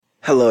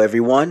Hello,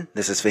 everyone.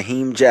 This is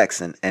Fahim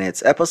Jackson, and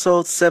it's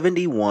episode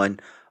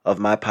 71 of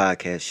my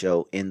podcast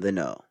show, In the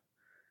Know.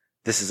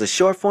 This is a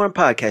short form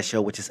podcast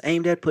show which is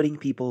aimed at putting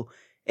people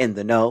in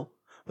the know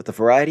with a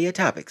variety of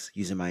topics,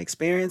 using my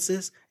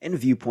experiences and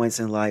viewpoints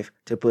in life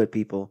to put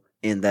people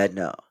in that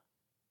know.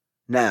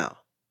 Now,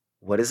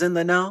 what is in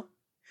the know?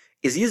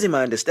 Is using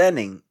my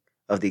understanding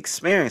of the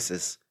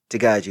experiences to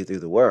guide you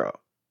through the world.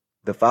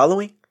 The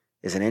following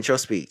is an intro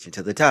speech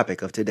into the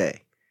topic of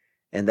today.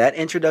 And that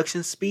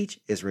introduction speech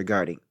is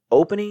regarding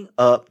opening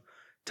up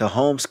to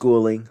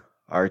homeschooling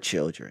our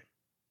children.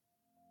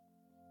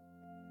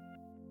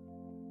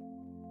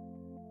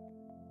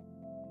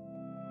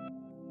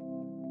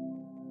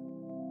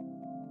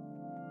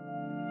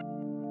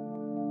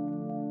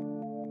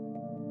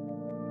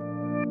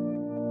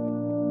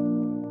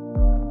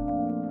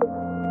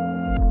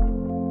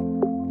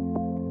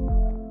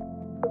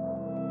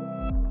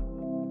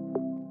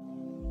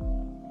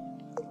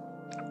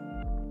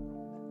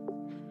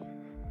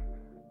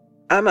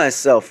 I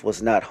myself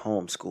was not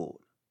homeschooled,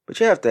 but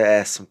you have to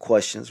ask some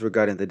questions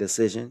regarding the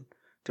decision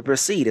to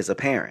proceed as a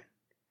parent.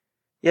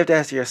 You have to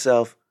ask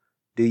yourself,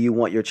 do you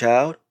want your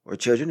child or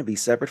children to be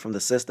separate from the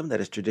system that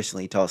has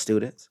traditionally taught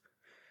students?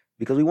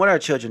 Because we want our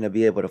children to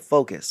be able to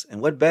focus, and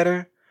what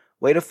better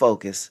way to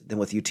focus than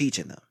with you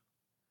teaching them?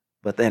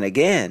 But then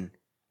again,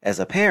 as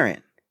a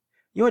parent,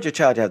 you want your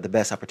child to have the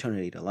best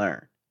opportunity to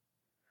learn.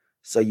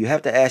 So you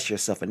have to ask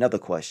yourself another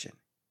question.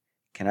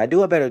 Can I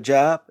do a better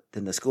job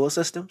than the school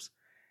systems?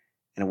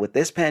 And with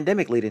this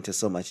pandemic leading to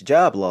so much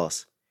job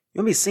loss, you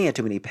won't be seeing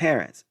too many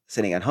parents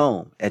sitting at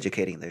home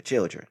educating their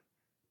children.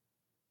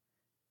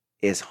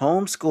 Is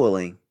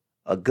homeschooling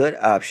a good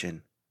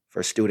option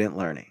for student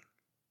learning?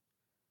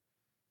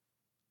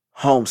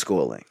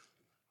 Homeschooling.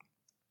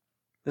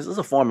 This is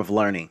a form of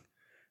learning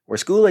where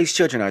school-aged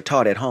children are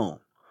taught at home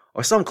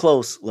or some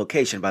close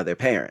location by their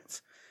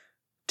parents,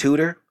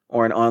 tutor,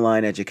 or an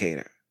online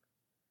educator.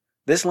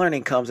 This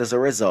learning comes as a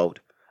result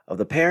of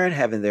the parent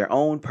having their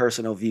own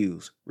personal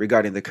views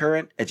regarding the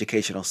current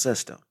educational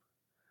system.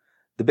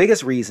 The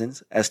biggest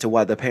reasons as to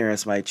why the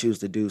parents might choose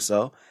to do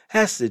so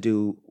has to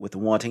do with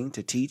wanting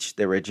to teach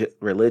their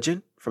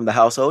religion from the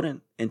household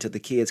and into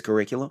the kids'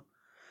 curriculum.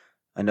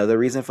 Another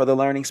reason for the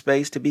learning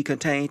space to be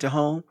contained to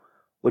home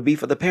would be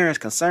for the parents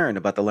concerned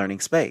about the learning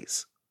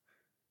space.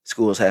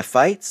 Schools have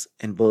fights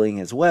and bullying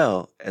as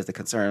well as the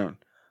concern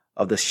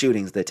of the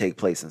shootings that take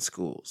place in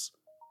schools.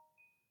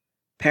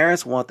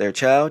 Parents want their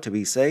child to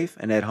be safe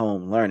and at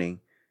home learning,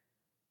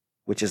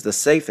 which is the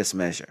safest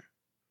measure.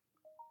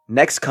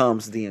 Next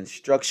comes the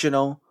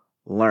instructional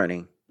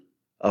learning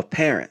of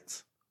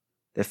parents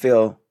that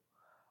feel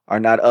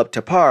are not up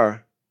to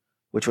par,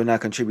 which will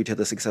not contribute to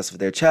the success of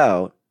their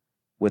child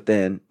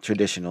within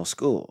traditional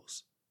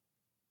schools.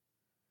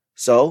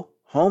 So,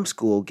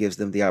 homeschool gives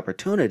them the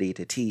opportunity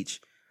to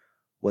teach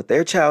what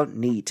their child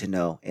need to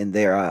know in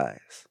their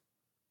eyes.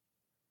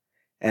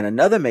 And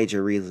another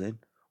major reason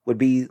would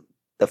be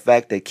the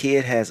fact that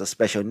kid has a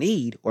special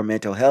need or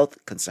mental health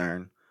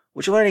concern,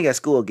 which learning at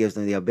school gives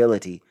them the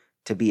ability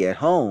to be at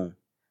home,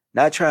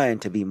 not trying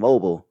to be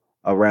mobile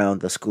around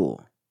the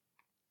school.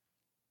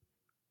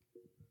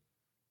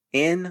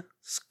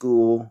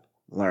 In-school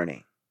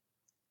learning.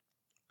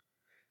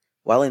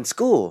 While in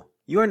school,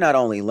 you are not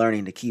only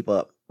learning to keep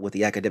up with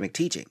the academic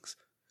teachings,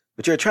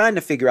 but you're trying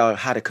to figure out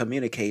how to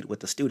communicate with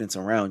the students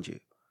around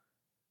you.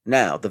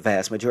 Now, the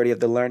vast majority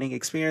of the learning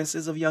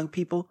experiences of young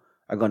people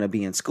are going to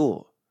be in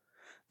school.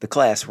 The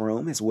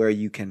classroom is where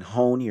you can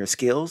hone your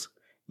skills.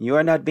 You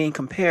are not being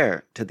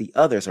compared to the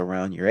others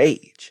around your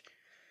age.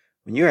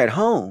 When you're at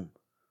home,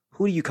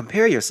 who do you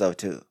compare yourself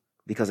to?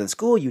 Because in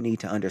school, you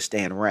need to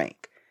understand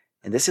rank.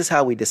 And this is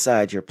how we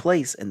decide your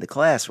place in the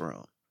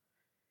classroom.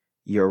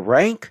 Your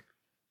rank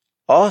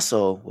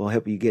also will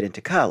help you get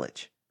into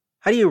college.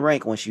 How do you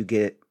rank once you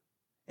get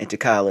into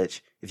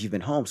college if you've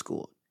been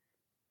homeschooled?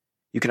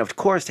 You can, of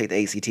course, take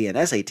the ACT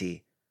and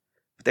SAT,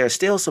 but there are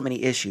still so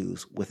many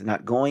issues with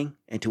not going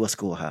into a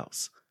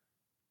schoolhouse.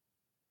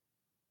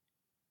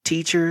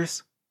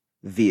 Teachers'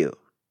 view.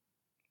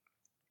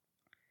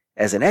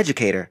 As an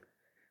educator,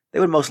 they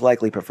would most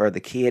likely prefer the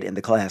kid in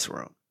the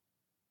classroom.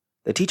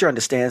 The teacher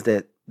understands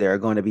that there are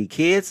going to be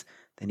kids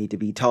that need to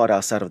be taught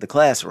outside of the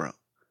classroom,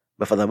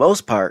 but for the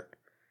most part,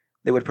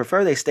 they would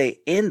prefer they stay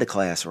in the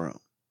classroom.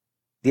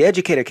 The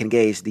educator can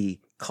gauge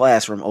the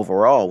classroom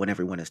overall when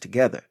everyone is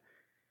together.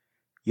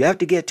 You have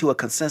to get to a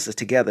consensus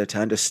together to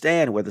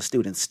understand where the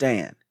students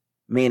stand,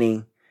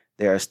 meaning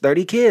there are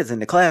 30 kids in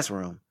the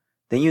classroom,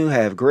 then you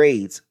have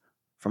grades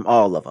from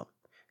all of them.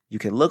 You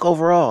can look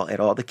overall at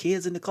all the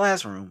kids in the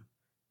classroom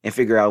and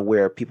figure out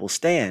where people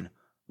stand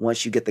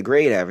once you get the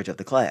grade average of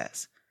the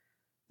class.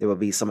 There will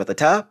be some at the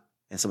top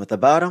and some at the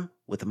bottom,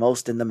 with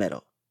most in the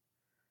middle.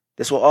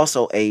 This will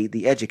also aid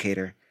the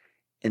educator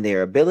in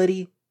their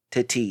ability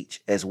to teach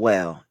as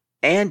well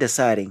and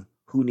deciding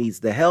who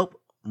needs the help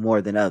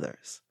more than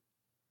others.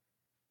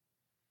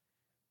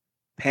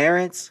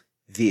 Parents'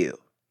 view.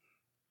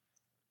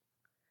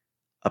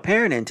 A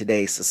parent in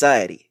today's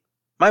society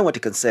might want to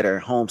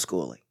consider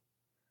homeschooling,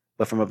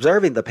 but from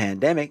observing the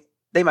pandemic,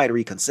 they might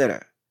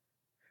reconsider.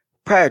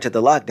 Prior to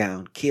the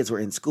lockdown, kids were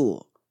in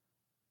school,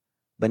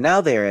 but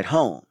now they're at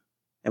home,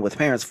 and with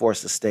parents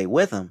forced to stay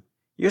with them,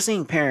 you're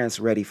seeing parents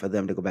ready for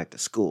them to go back to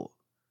school.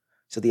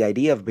 So the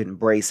idea of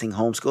embracing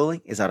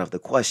homeschooling is out of the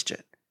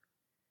question.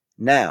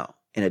 Now,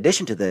 in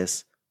addition to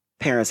this,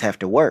 parents have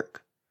to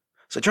work.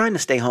 So trying to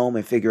stay home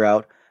and figure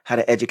out how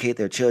to educate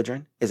their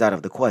children is out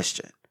of the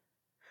question.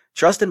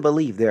 Trust and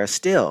believe there are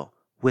still,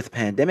 with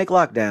pandemic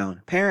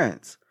lockdown,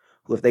 parents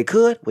who, if they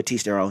could, would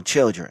teach their own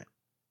children.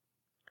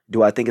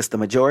 Do I think it's the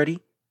majority?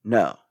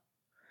 No.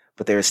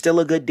 But there is still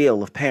a good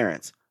deal of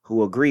parents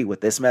who agree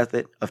with this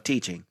method of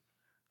teaching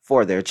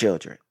for their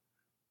children.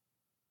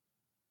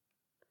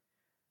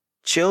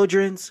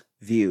 Children's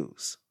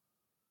views.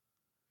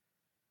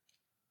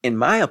 In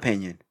my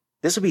opinion,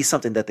 this would be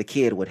something that the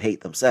kid would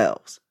hate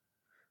themselves.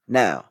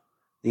 Now,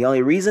 the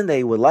only reason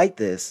they would like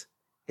this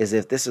is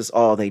if this is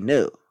all they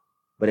knew.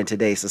 But in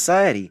today's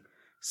society,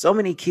 so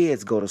many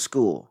kids go to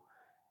school,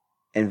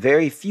 and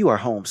very few are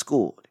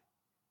homeschooled.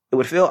 It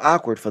would feel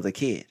awkward for the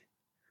kid.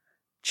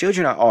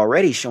 Children are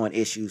already showing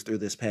issues through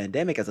this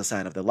pandemic as a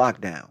sign of the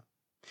lockdown.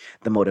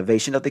 The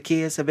motivation of the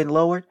kids have been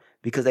lowered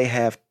because they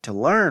have to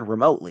learn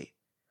remotely,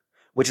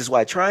 which is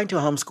why trying to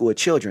homeschool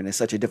children is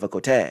such a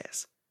difficult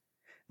task.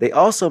 They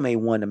also may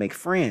want to make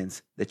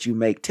friends that you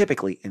make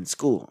typically in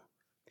school.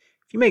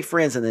 If you make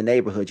friends in the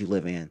neighborhood you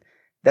live in,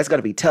 that's going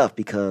to be tough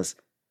because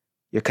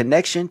your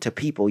connection to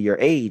people your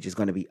age is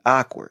going to be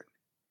awkward.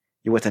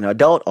 You're with an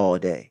adult all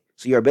day,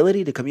 so your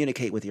ability to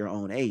communicate with your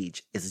own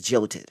age is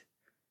jilted.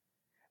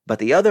 But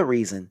the other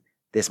reason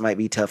this might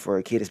be tough for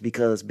a kid is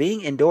because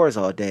being indoors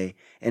all day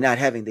and not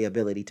having the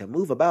ability to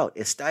move about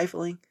is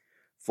stifling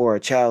for a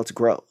child's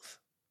growth.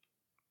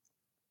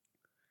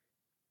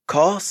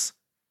 Costs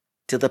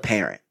to the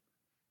parent.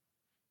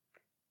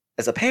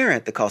 As a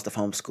parent, the cost of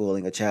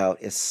homeschooling a child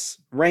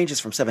ranges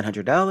from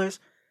 $700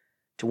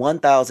 to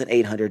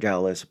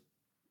 $1,800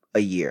 a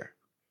year.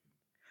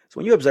 So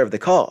when you observe the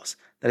cost,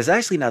 that is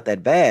actually not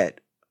that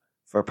bad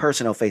for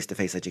personal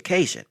face-to-face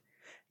education.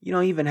 You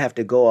don't even have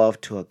to go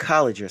off to a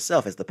college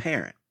yourself as the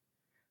parent,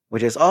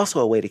 which is also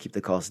a way to keep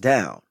the cost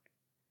down,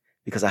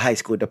 because a high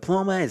school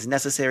diploma is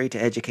necessary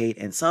to educate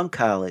in some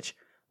college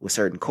with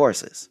certain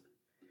courses.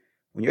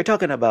 When you're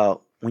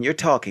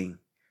talking,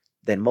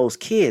 then most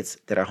kids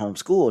that are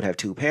homeschooled have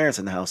two parents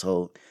in the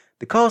household,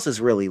 the cost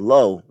is really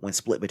low when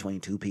split between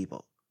two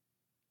people.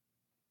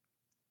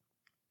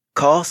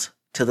 Cost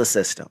to the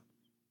system.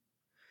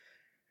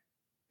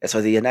 As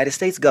for the United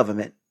States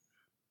government,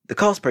 the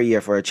cost per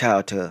year for a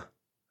child to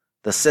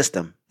the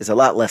system is a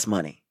lot less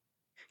money.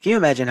 Can you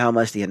imagine how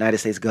much the United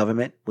States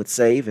government would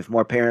save if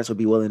more parents would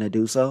be willing to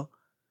do so?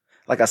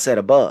 Like I said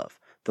above,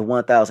 the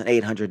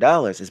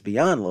 $1,800 is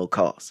beyond low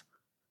cost.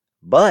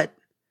 But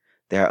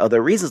there are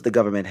other reasons the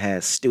government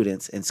has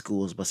students in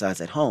schools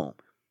besides at home.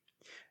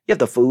 You have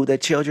the food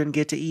that children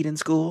get to eat in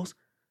schools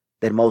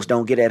that most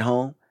don't get at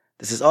home.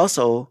 This is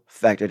also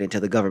factored into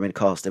the government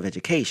cost of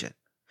education.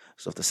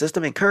 So if the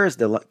system encourages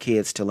the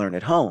kids to learn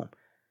at home,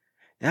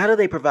 how do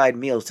they provide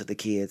meals to the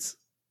kids?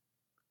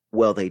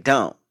 Well, they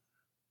don't.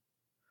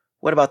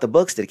 What about the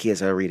books that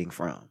kids are reading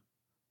from?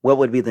 What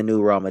would be the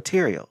new raw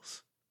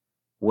materials?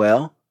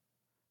 Well,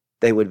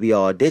 they would be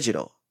all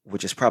digital,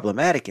 which is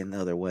problematic in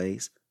other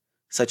ways,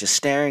 such as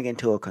staring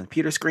into a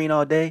computer screen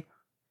all day,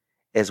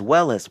 as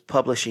well as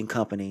publishing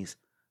companies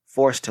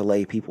forced to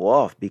lay people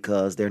off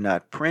because they're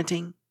not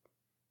printing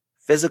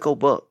physical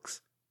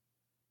books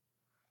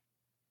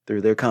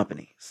through their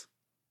companies.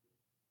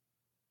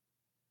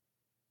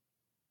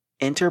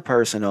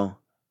 Interpersonal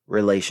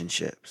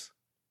relationships.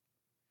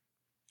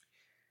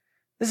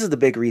 This is the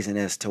big reason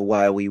as to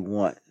why we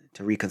want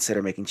to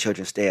reconsider making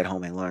children stay at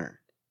home and learn.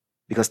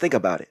 Because think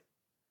about it.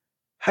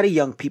 How do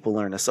young people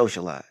learn to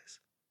socialize?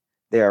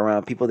 They're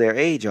around people their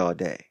age all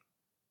day.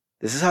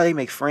 This is how they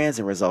make friends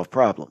and resolve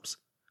problems.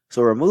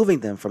 So removing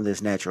them from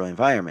this natural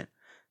environment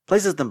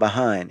places them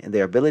behind in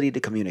their ability to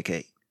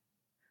communicate.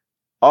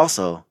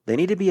 Also, they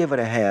need to be able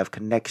to have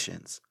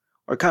connections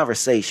or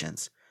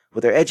conversations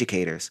with their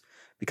educators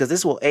because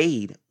this will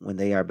aid when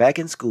they are back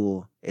in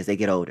school as they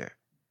get older,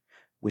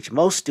 which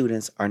most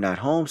students are not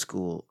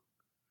homeschooled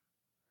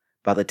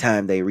by the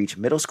time they reach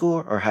middle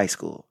school or high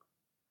school,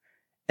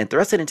 and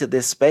thrusted into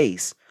this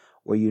space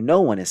where you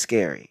know one is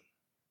scary,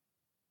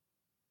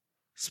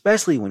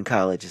 especially when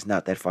college is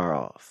not that far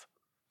off.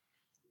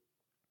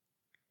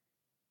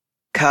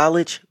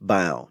 College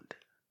bound.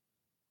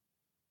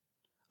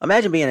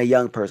 Imagine being a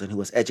young person who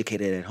was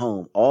educated at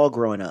home all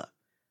growing up,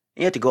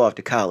 and you had to go off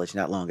to college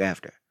not long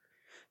after.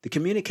 The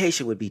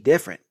communication would be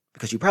different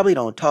because you probably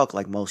don't talk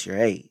like most your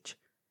age.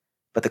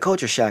 But the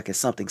culture shock is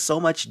something so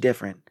much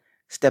different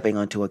stepping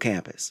onto a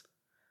campus.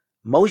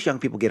 Most young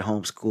people get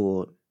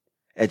homeschooled,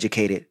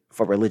 educated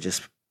for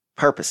religious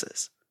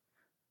purposes.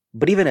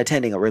 But even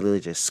attending a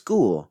religious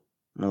school,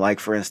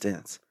 like for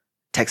instance,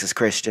 Texas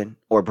Christian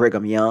or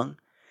Brigham Young,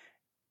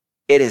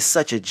 it is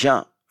such a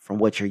jump from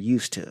what you're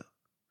used to.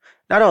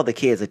 Not all the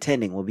kids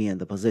attending will be in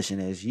the position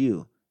as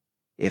you,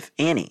 if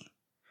any.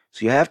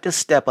 So you have to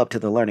step up to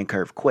the learning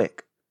curve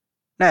quick.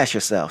 Now ask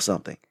yourself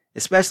something,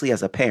 especially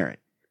as a parent.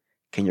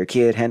 Can your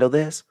kid handle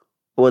this?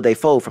 Or will they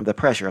fold from the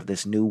pressure of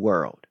this new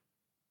world?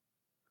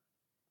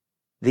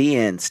 The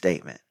end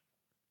statement.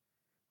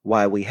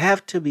 Why we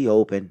have to be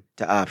open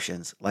to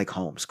options like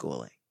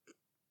homeschooling.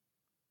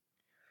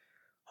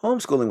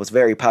 Homeschooling was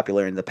very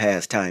popular in the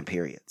past time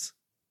periods.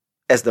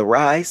 As the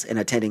rise in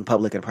attending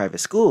public and private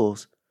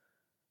schools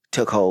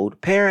took hold,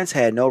 parents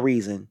had no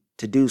reason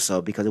to do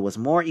so because it was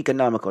more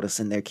economical to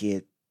send their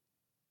kid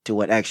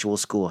to an actual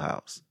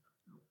schoolhouse.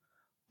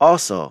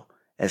 Also,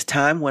 as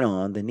time went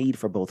on, the need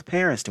for both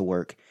parents to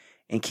work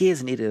and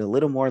kids needed a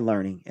little more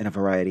learning in a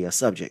variety of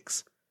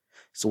subjects.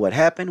 So what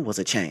happened was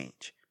a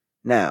change.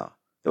 Now,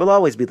 there will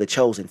always be the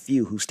chosen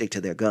few who stick to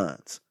their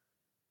guns.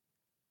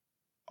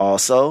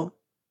 Also,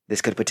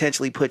 this could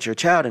potentially put your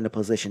child in a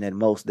position that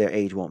most their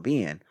age won't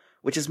be in,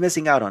 which is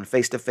missing out on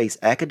face-to-face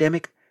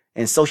academic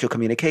and social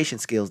communication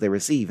skills they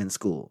receive in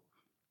school.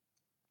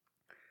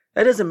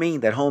 That doesn't mean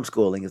that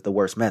homeschooling is the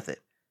worst method.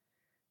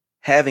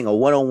 Having a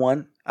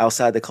one-on-one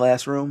outside the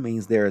classroom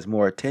means there is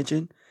more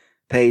attention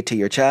paid to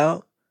your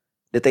child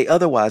that they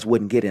otherwise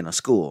wouldn't get in a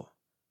school.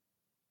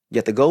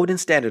 Yet the golden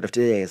standard of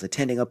today is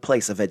attending a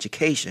place of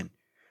education,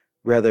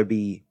 whether it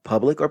be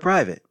public or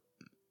private.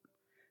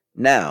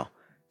 Now,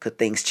 could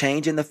things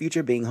change in the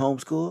future being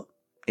homeschooled?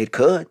 It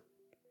could.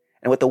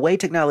 And with the way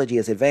technology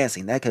is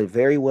advancing, that could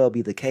very well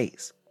be the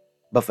case.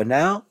 But for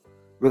now,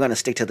 we're going to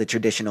stick to the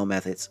traditional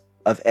methods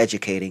of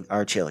educating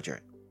our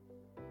children.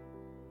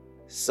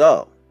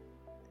 So,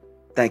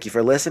 thank you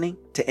for listening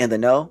to In the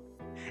Know,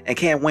 and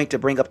can't wait to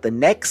bring up the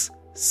next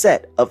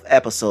set of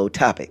episode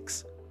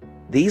topics.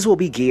 These will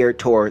be geared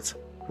towards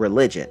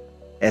religion,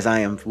 as I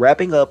am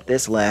wrapping up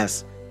this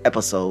last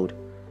episode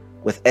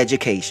with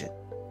education.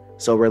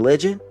 So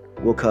religion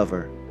will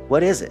cover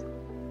what is it,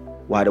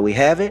 why do we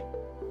have it,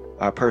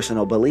 our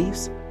personal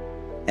beliefs,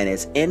 and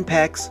its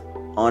impacts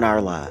on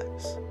our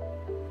lives.